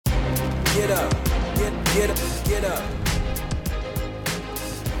get up, get up.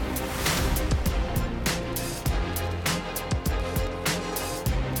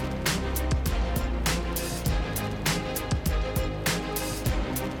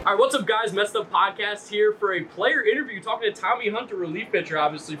 All right, what's up, guys? Messed Up Podcast here for a player interview, talking to Tommy Hunter, relief pitcher,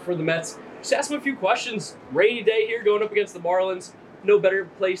 obviously, for the Mets. Just ask him a few questions. Rainy day here, going up against the Marlins. No better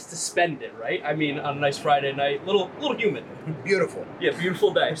place to spend it, right? I mean, on a nice Friday night, little humid. Beautiful. Yeah,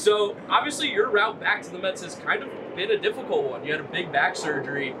 beautiful day. So, obviously, your route back to the Mets has kind of been a difficult one. You had a big back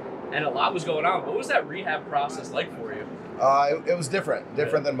surgery, and a lot was going on. What was that rehab process like for you? It was different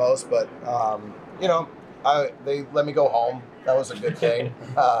than most, but they let me go home. That was a good thing,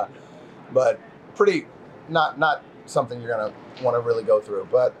 but pretty not something you're gonna want to really go through.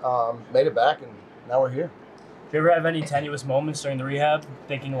 But made it back, and now we're here. Did you ever have any tenuous moments during the rehab,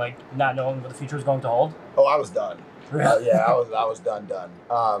 thinking like not knowing what the future was going to hold? Oh, I was done. Yeah, I was done.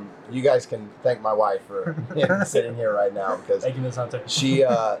 You guys can thank my wife for sitting here right now, because Thank you, Ms. Hunter. she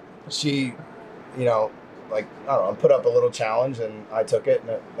put up a little challenge, and I took it,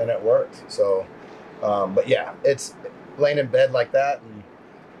 and it worked. So, but yeah, it's laying in bed like that, and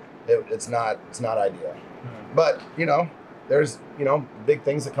it's not ideal. But there's big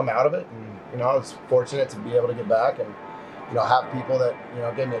things that come out of it, and I was fortunate to be able to get back and have people that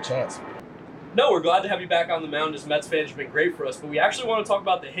gave me a chance. No, we're glad to have you back on the mound. As Mets fans, you've been great for us. But we actually want to talk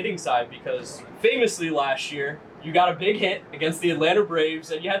about the hitting side, because famously last year, you got a big hit against the Atlanta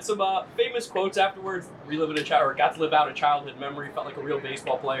Braves, and you had some famous quotes afterwards, got to live out a childhood memory, felt like a real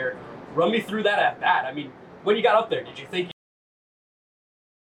baseball player. Run me through that at bat. I mean, when you got up there, did you think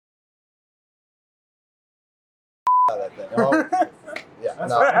that thing? Oh, yeah,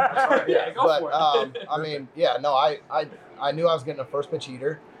 no. Yeah, go But for it. I knew I was getting a first pitch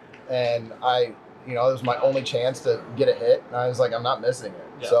heater, and it was my only chance to get a hit, and I was like, I'm not missing it.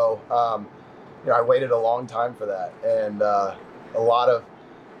 Yeah. So, I waited a long time for that, and a lot of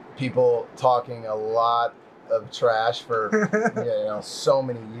people talking a lot of trash for so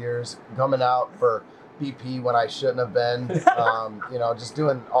many years, coming out for BP when I shouldn't have been, just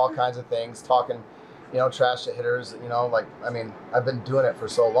doing all kinds of things, talking trash to hitters, I've been doing it for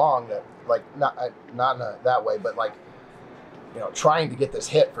so long that, not in that way, but trying to get this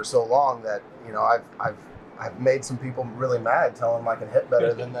hit for so long that, I've made some people really mad, telling them I can hit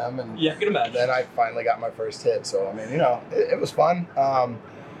better than them. And yeah, I can imagine. then I finally got my first hit. So, it was fun.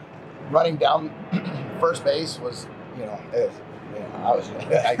 Running down first base was, I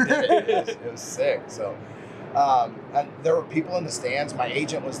did it. It was sick. So, and there were people in the stands. My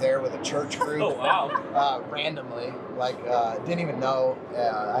agent was there with a church group. Oh, wow. Randomly, didn't even know.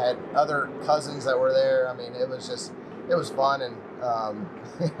 I had other cousins that were there. It was fun. And,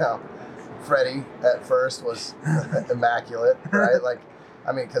 Freddie at first was immaculate, right?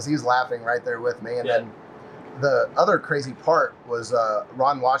 Because he was laughing right there with me. And then the other crazy part was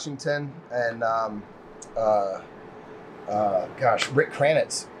Ron Washington and Rick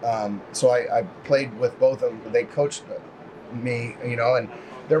Kranitz. So I played with both of them. They coached me, and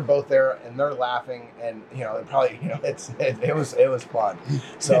they're both there, and they're laughing, and probably it was fun.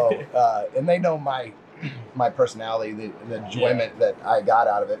 So and they know my personality, the enjoyment that I got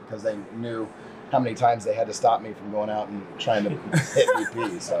out of it, because they knew how many times they had to stop me from going out and trying to hit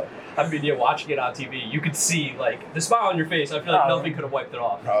BP. So Watching it on TV, you could see the smile on your face. I feel like nothing could have wiped it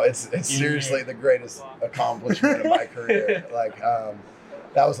off. Bro, it's seriously the greatest accomplishment of my career.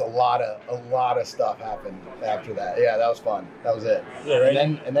 That was a lot of stuff happened after that. Yeah, that was fun. That was it. Yeah, right.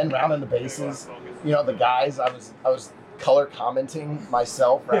 And then rounding the bases, the guys, I was color commenting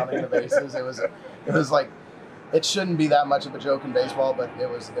myself rounding the bases. It was like, it shouldn't be that much of a joke in baseball, but it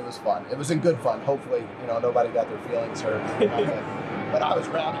was fun. It was in good fun. Hopefully, nobody got their feelings hurt. But I was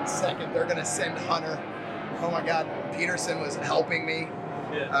rounding second. They're gonna send Hunter. Oh my God, Peterson was helping me.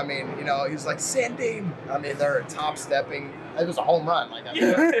 Yeah. He was like, send him. They're top stepping. It was a home run. I'm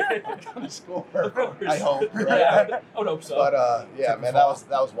gonna score. I hope. Right? Yeah, I would hope so. But man, that was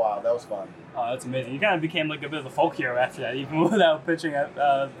wild. That was fun. Oh, that's amazing. You kind of became a bit of a folk hero after that, even without pitching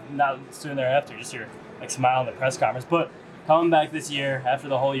not soon thereafter, just your smile in the press conference. But coming back this year, after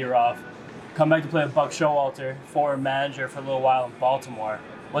the whole year off, come back to play with Buck Showalter, former manager for a little while in Baltimore.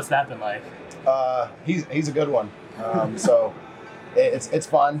 What's that been like? He's a good one. So it's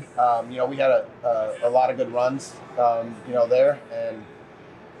fun. We had a lot of good runs, there, and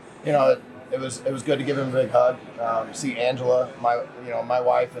it was good to give him a big hug. See Angela, my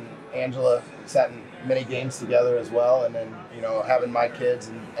wife and Angela sat in many games together as well, and then having my kids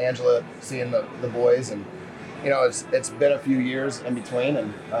and Angela seeing the boys, and it's been a few years in between,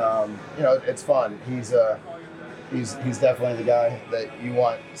 and it's fun. he's definitely the guy that you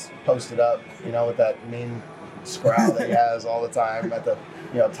want posted up, with that mean scowl that he has all the time at the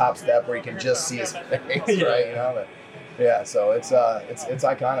top step where you can just see his face, right? But, yeah, so it's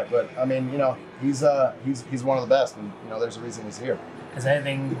iconic. But I mean, he's one of the best, and there's a reason he's here. Has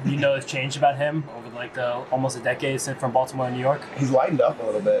anything has changed about him over like almost a decade since from Baltimore to New York? He's lightened up a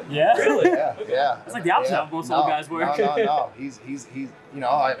little bit. Yeah, really. Yeah. It's like the opposite of most old guys work. No. He's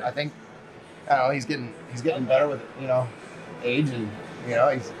I think I don't know. He's getting better with age, and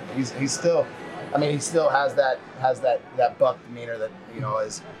he's still. I mean, he still has that buck demeanor that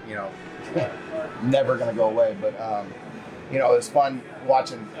is never gonna go away. But it was fun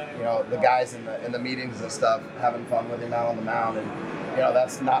watching the guys in the meetings and stuff, having fun with him out on the mound, and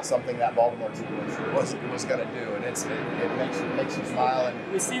that's not something that Baltimore team was gonna do, and it makes you smile. And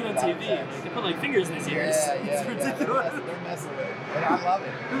we see it on TV. They put like fingers in his ears. It's ridiculous. They're messing with him, and I love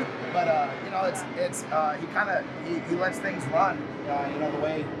it. But he lets things run. The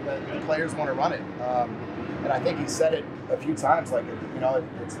way the players want to run it. And I think he said it a few times, like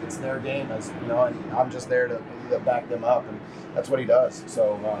it's their game, as and I'm just there to back them up, and that's what he does.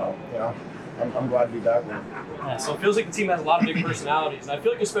 So I'm glad to be back with him. Yeah, so it feels like the team has a lot of big personalities, and I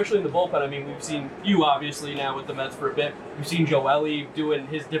feel like especially in the bullpen. I mean, we've seen you obviously now with the Mets for a bit. We've seen Joely doing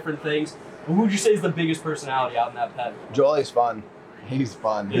his different things. Who would you say is the biggest personality out in that pen? Joely's fun. He's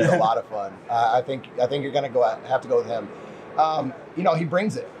fun. He's a lot of fun. I think you're gonna have to go with him. He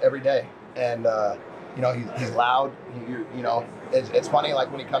brings it every day, and he's loud. It's funny. Like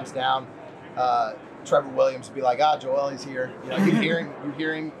when he comes down, Trevor Williams would be like, Joely's here. You hear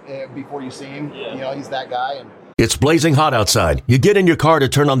him before you see him. Yeah. He's that guy. And It's blazing hot outside. You get in your car to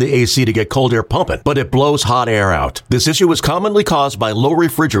turn on the AC to get cold air pumping, but it blows hot air out. This issue is commonly caused by low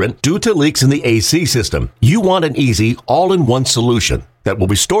refrigerant due to leaks in the AC system. You want an easy, all-in-one solution that will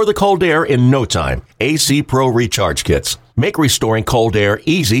restore the cold air in no time. AC Pro Recharge Kits make restoring cold air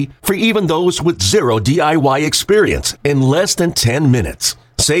easy for even those with zero DIY experience in less than 10 minutes.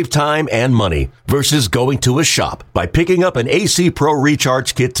 Save time and money versus going to a shop by picking up an AC Pro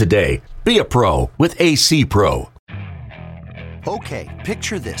Recharge Kit today. Be a pro with AC Pro. Okay,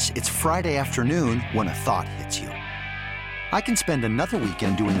 picture this. It's Friday afternoon when a thought hits you. I can spend another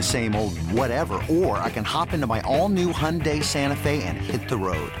weekend doing the same old whatever, or I can hop into my all-new Hyundai Santa Fe and hit the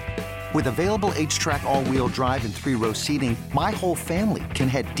road. With available H-Track all-wheel drive and 3-row seating, my whole family can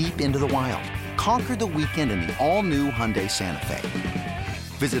head deep into the wild. Conquer the weekend in the all-new Hyundai Santa Fe.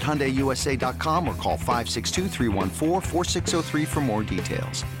 Visit HyundaiUSA.com or call 562-314-4603 for more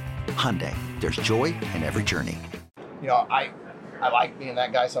details. Hyundai, there's joy in every journey. I like being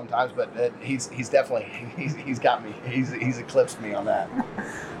that guy sometimes, but he's definitely he's got me. He's eclipsed me on that.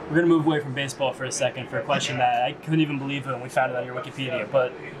 We're going to move away from baseball for a second for a question that I couldn't even believe it when we found it on your Wikipedia.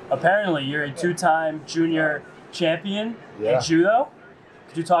 But apparently you're a two-time junior champion in judo.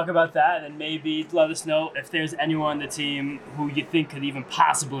 Could you talk about that, and then maybe let us know if there's anyone on the team who you think could even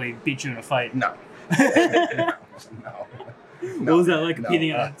possibly beat you in a fight? No. What was that like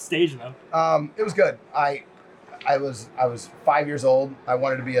competing on stage, though? It was good. I was 5 years old. I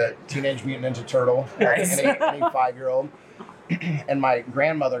wanted to be a Teenage Mutant Ninja Turtle, Nice. any 5-year-old. And my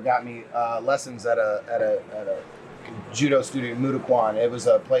grandmother got me lessons at a judo studio in Mudokwan. It was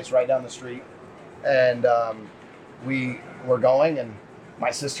a place right down the street, and we were going, and my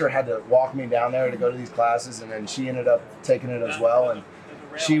sister had to walk me down there to go to these classes, and then she ended up taking it as well. And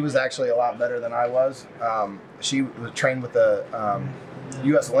she was actually a lot better than I was. She was trained with the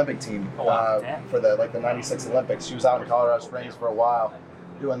U.S. Olympic team for the 96 Olympics. She was out in Colorado Springs for a while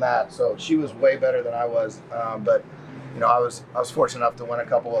doing that, so she was way better than I was. But I was fortunate enough to win a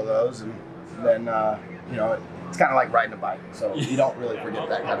couple of those, and then it's kind of like riding a bike. So you don't really forget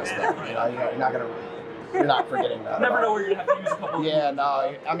that kind of stuff. You're not forgetting that. Never know where you're gonna have to use a couple. Yeah,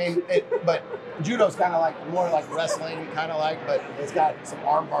 no. I mean, but judo's kind of like more like wrestling, kind of like, but it's got some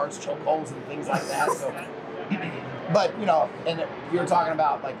arm bars, choke holds, and things like that. So, but and you're talking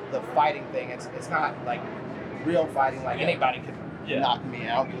about like the fighting thing. It's not like real fighting. Like anybody could knock me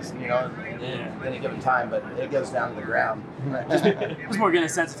out, just any given time. But it goes down to the ground. It was more getting a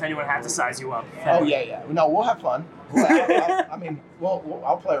sense if anyone had to size you up. Oh yeah. No, we'll have fun.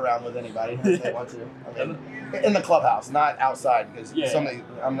 I'll play around with anybody if they want to. I mean, in the clubhouse, not outside, because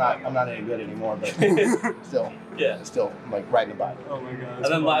I'm not any good anymore. But still like riding a bike. Oh my god. And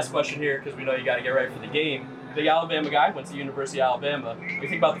then last question here, because we know you got to get ready for the game. Big Alabama guy, went to the University of Alabama. What do you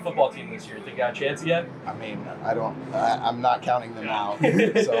think about the football team this year? Think got a chance yet? I mean, I'm not counting them out.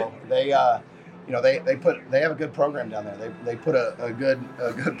 So they have a good program down there. They put a good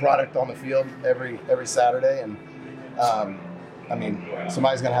product on the field every Saturday, and I mean,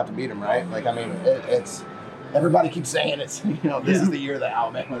 somebody's gonna have to beat them, right? Like, I mean, it's everybody keeps saying it's, this is the year that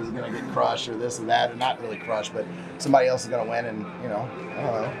Alabama is going to get crushed or this and that, or not really crushed, but somebody else is going to win, and I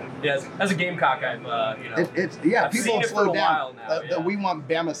don't know. Yes, as a Gamecock, I've I've people seen have it for a slowed down. while now. The "We Want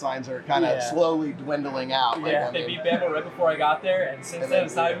Bama" signs are kind of slowly dwindling out. Like, They beat Bama right before I got there, and since then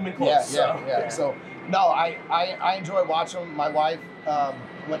it's not even been close. Yeah. So no, I enjoy watching them. My wife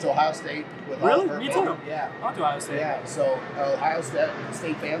went to Ohio State with all of her Me family. too. Yeah. I'll do Ohio State. Yeah, so Ohio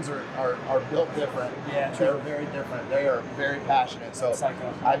State fans are built different. Yeah, true. They're very different. They are very passionate. So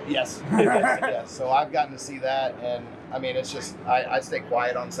Psycho. yes. So I've gotten to see that, and I mean, it's just I stay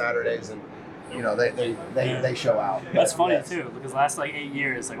quiet on Saturdays, and they show out. That's funny Yes. too, because the last 8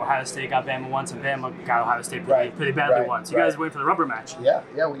 years, Ohio State got Bama once, and Bama got Ohio State pretty badly right, once. You guys wait for the rubber match. Yeah,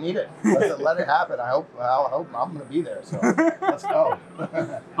 we need it. Let it happen. I hope I'm going to be there. So let's go.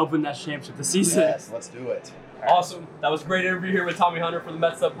 Hoping that's championship this season. Yes, let's do it. Awesome. That was a great interview here with Tommy Hunter for the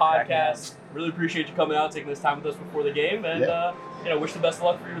Mets Up podcast. Really appreciate you coming out, taking this time with us before the game, and wish the best of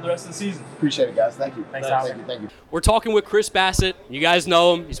luck for you the rest of the season. Appreciate it, guys. Thank you. Thanks, Tommy. Thank you. We're talking with Chris Bassitt. You guys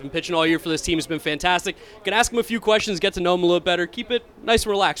know him. He's been pitching all year for this team. He's been fantastic. Gonna ask him a few questions, get to know him a little better. Keep it nice and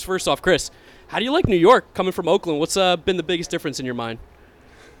relaxed. First off, Chris, how do you like New York coming from Oakland? What's been the biggest difference in your mind?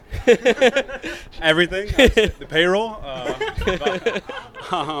 Everything. The payroll.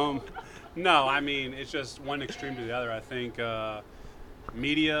 No, I mean, it's just one extreme to the other. I think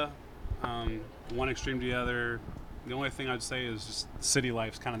media, one extreme to the other. The only thing I'd say is just city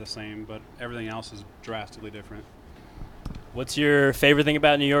life's kind of the same, but everything else is drastically different. What's your favorite thing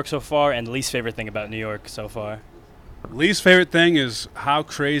about New York so far, and least favorite thing about New York so far? Least favorite thing is how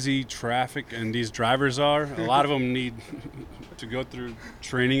crazy traffic and these drivers are. A lot of them need to go through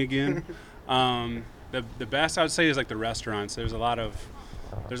training again. The best I would say is the restaurants. There's a lot of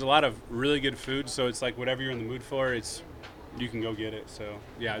really good food, so it's whatever you're in the mood for, you can go get it. So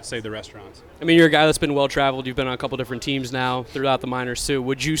yeah, I'd say the restaurants. I mean, you're a guy that's been well traveled. You've been on a couple different teams now throughout the minors too.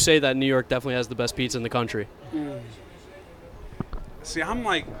 Would you say that New York definitely has the best pizza in the country? See, I'm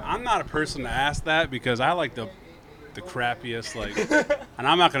not a person to ask that because I like the crappiest and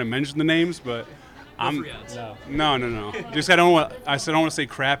I'm not going to mention the names, but No. Just I don't want to say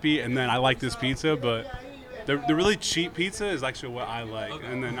crappy, and then I like this pizza, but the really cheap pizza is actually what I like. Okay.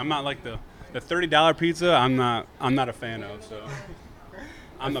 And then I'm not the $30 pizza. I'm not a fan of. So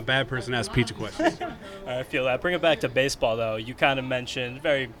I'm a bad person to ask pizza questions. I feel that. Bring it back to baseball, though. You kind of mentioned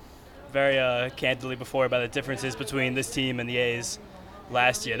very, very candidly before about the differences between this team and the A's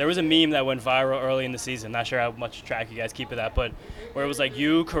last year. There was a meme that went viral early in the season. Not sure how much track you guys keep of that, but where it was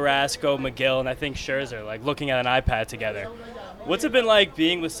you, Carrasco, McGill, and I think Scherzer looking at an iPad together. What's it been like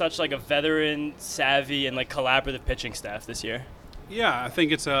being with such a veteran, savvy, and collaborative pitching staff this year? Yeah, I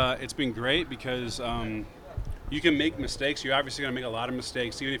think it's been great because you can make mistakes. You're obviously going to make a lot of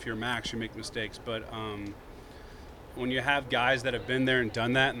mistakes. Even if you're Max, you make mistakes. But when you have guys that have been there and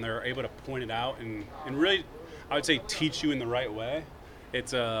done that, and they're able to point it out and really, I would say, teach you in the right way,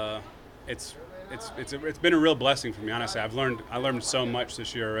 it's been a real blessing for me. Honestly, I learned so much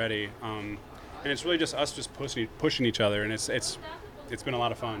this year already, and it's really just us pushing each other, and it's been a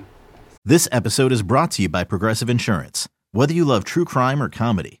lot of fun. This episode is brought to you by Progressive Insurance. Whether you love true crime or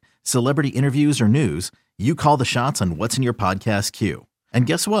comedy, celebrity interviews or news, you call the shots on what's in your podcast queue. And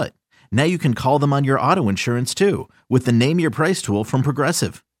guess what? Now you can call them on your auto insurance too with the Name Your Price tool from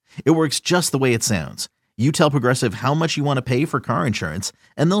Progressive. It works just the way it sounds. You tell Progressive how much you want to pay for car insurance,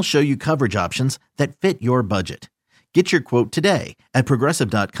 and they'll show you coverage options that fit your budget. Get your quote today at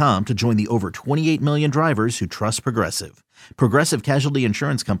Progressive.com to join the over 28 million drivers who trust Progressive. Progressive Casualty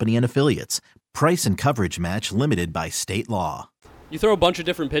Insurance Company and Affiliates. Price and coverage match limited by state law. You throw a bunch of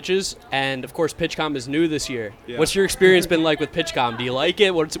different pitches, and of course PitchCom is new this year. Yeah. What's your experience been like with PitchCom? Do you like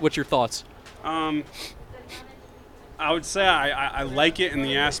it? What's your thoughts? I would say I like it in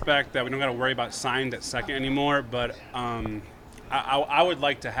the aspect that we don't got to worry about signed at second anymore, but I would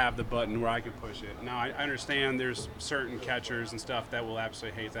like to have the button where I can push it. Now, I understand there's certain catchers and stuff that will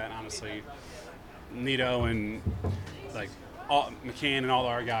absolutely hate that, honestly. Nito and McCann and all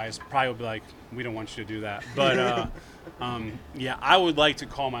our guys probably would be like, we don't want you to do that. But, yeah, I would like to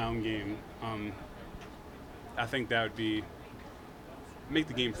call my own game. I think that would make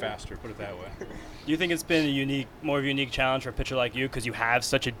the game faster, put it that way. Do you think it's been more of a unique challenge for a pitcher like you because you have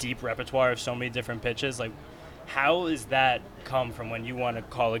such a deep repertoire of so many different pitches? How does that come from when you want to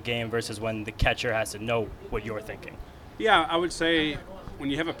call a game versus when the catcher has to know what you're thinking? Yeah, I would say when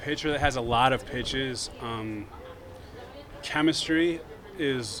you have a pitcher that has a lot of pitches, chemistry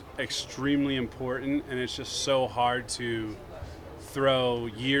is extremely important, and it's just so hard to throw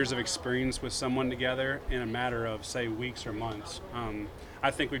years of experience with someone together in a matter of, say, weeks or months.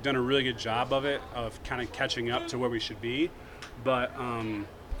 I think we've done a really good job of it, of kind of catching up to where we should be. But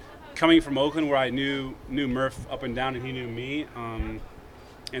coming from Oakland, where I knew Murph up and down, and he knew me,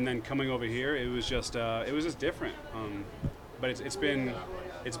 and then coming over here, it was just different. But it's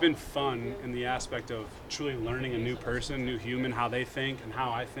been fun in the aspect of truly learning a new person, new human, how they think and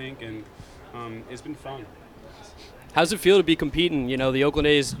how I think, and it's been fun. How's it feel to be competing? You know, the Oakland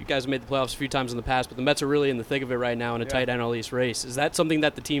A's, you guys have made the playoffs a few times in the past, but the Mets are really in the thick of it right now in a tight NL East race. Is that something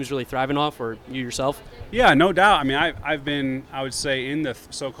that the team's really thriving off, or you yourself? Yeah, no doubt. I mean, I've been, I would say, in the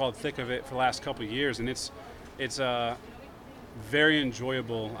so-called thick of it for the last couple of years, and it's very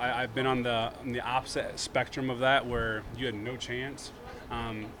enjoyable. I've been on the opposite spectrum of that, where you had no chance,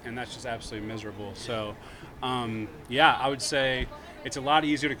 and that's just absolutely miserable. So, I would say it's a lot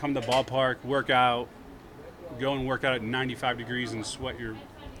easier to come to the ballpark, work out, go and work out at 95 degrees and sweat your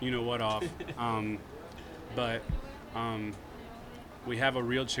you-know-what off. But we have a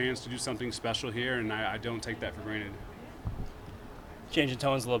real chance to do something special here, and I don't take that for granted. Changing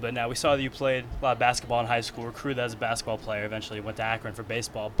tones a little bit now. We saw that you played a lot of basketball in high school, recruited as a basketball player, eventually went to Akron for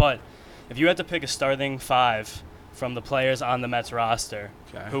baseball. But if you had to pick a starting five from the players on the Mets roster,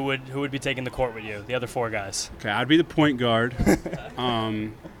 okay, who would be taking the court with you, the other four guys? Okay, I'd be the point guard.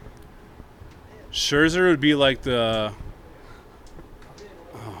 Scherzer would be like the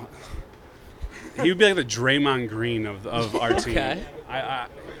he would be like the Draymond Green of our team. Okay. I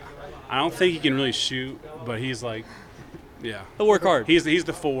don't think he can really shoot, but he's like, yeah, He'll work hard. He's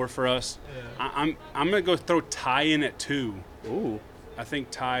the 4 for us. Yeah. I'm gonna go throw Ty in at 2. Ooh. I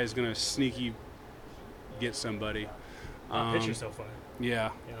think Ty is gonna sneaky get somebody. Pitcher's so fun.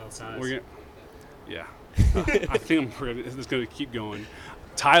 Yeah. Size. I think it's gonna keep going.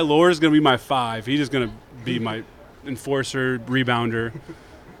 Ty Lore is going to be my 5. He's just going to be my enforcer, rebounder.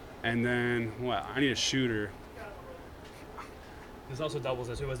 And then, I need a shooter. There's also doubles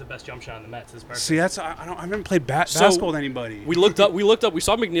as who has the best jump shot on the Mets. Is perfect. See, I haven't played basketball with anybody. We looked up. We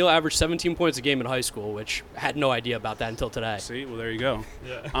saw McNeil average 17 points a game in high school, which I had no idea about that until today. See, well, there you go.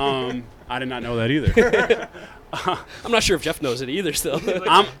 Yeah. I did not know that either. I'm not sure if Jeff knows it either still.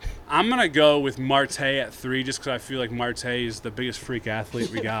 I'm going to go with Marte at 3 just because I feel like Marte is the biggest freak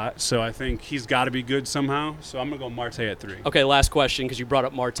athlete we got. So I think he's got to be good somehow. So I'm going to go Marte at 3. Okay, last question because you brought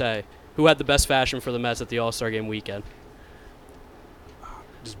up Marte. Who had the best fashion for the Mets at the All-Star Game weekend?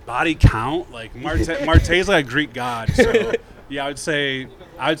 Just body count? Like Marte's like a Greek god. So yeah, I'd say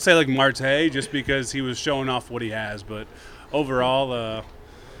like Marte just because he was showing off what he has. But overall,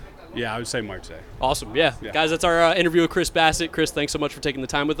 I would say Marte. Awesome. Yeah. Guys, that's our interview with Chris Bassitt. Chris, thanks so much for taking the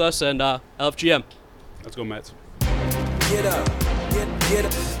time with us, and LFGM. Let's go Mets. Get up, get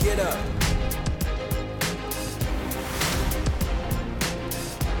up, get up.